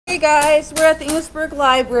guys, we're at the Innisburg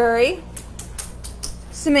Library,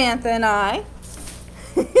 Samantha and I,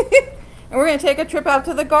 and we're going to take a trip out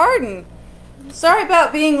to the garden. Sorry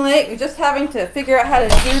about being late, we're just having to figure out how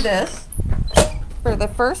to do this for the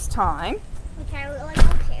first time. Which I really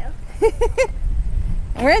want to.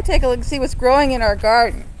 And we're going to take a look and see what's growing in our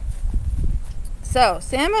garden. So,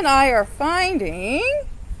 Sam and I are finding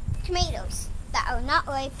tomatoes that are not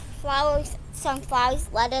ripe, flowers,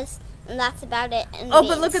 sunflowers, lettuce, and that's about it. And oh,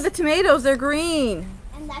 but look at the tomatoes, they're green.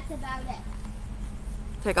 And that's about it.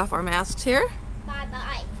 Take off our masks here.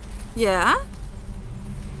 Bye-bye. Yeah.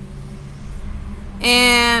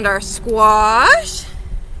 And our squash.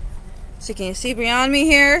 So can you see beyond me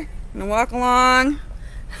here? I'm going to walk along.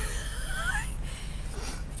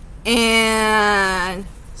 And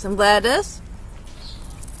some lettuce.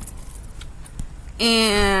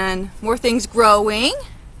 And more things growing.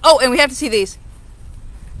 Oh, and we have to see these.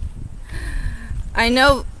 I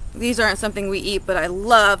know these aren't something we eat, but I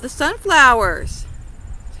love the sunflowers.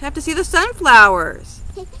 Have to see the sunflowers.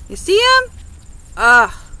 You see them?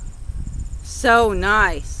 Ah, so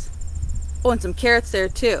nice. Oh, and some carrots there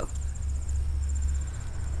too.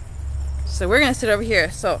 So we're going to sit over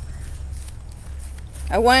here. So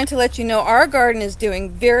I wanted to let you know our garden is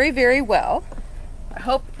doing very, very well. I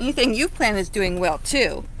hope anything you've planted is doing well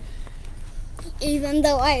too. Even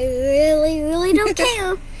though I really, really don't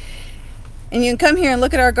care. And you can come here and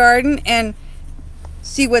look at our garden and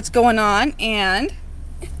see what's going on. And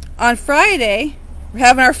on Friday, we're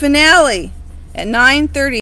having our finale at 9:30.